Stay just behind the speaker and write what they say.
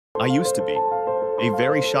I used to be a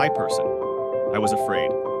very shy person. I was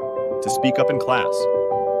afraid to speak up in class,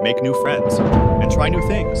 make new friends, and try new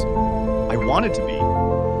things. I wanted to be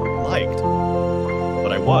liked,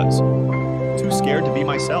 but I was too scared to be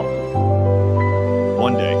myself.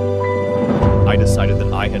 One day, I decided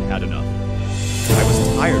that I had had enough. I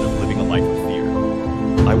was tired of living a life of fear.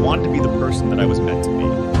 I wanted to be the person that I was meant to be.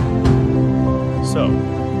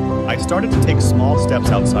 So, I started to take small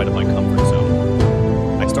steps outside of my comfort zone.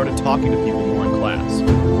 I started talking to people more in class.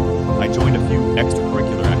 I joined a few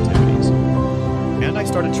extracurricular activities. And I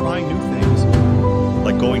started trying new things,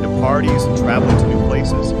 like going to parties and traveling to new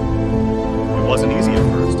places. It wasn't easy at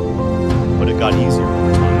first, but it got easier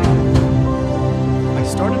over time. I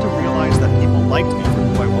started to realize that people liked me for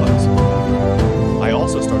who I was. I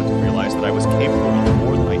also started to realize that I was capable of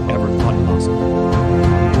more than I ever thought possible.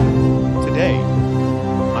 Today,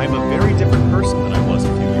 I am a very different person than I was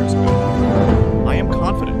a few years ago. I am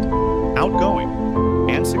confident, outgoing,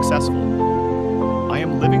 and successful. I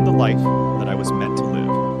am living the life that I was meant to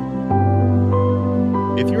live.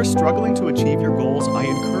 If you're struggling to achieve your goals, I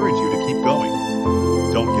encourage you to keep going.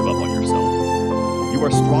 Don't give up on yourself. You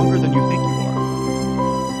are stronger than you think you are.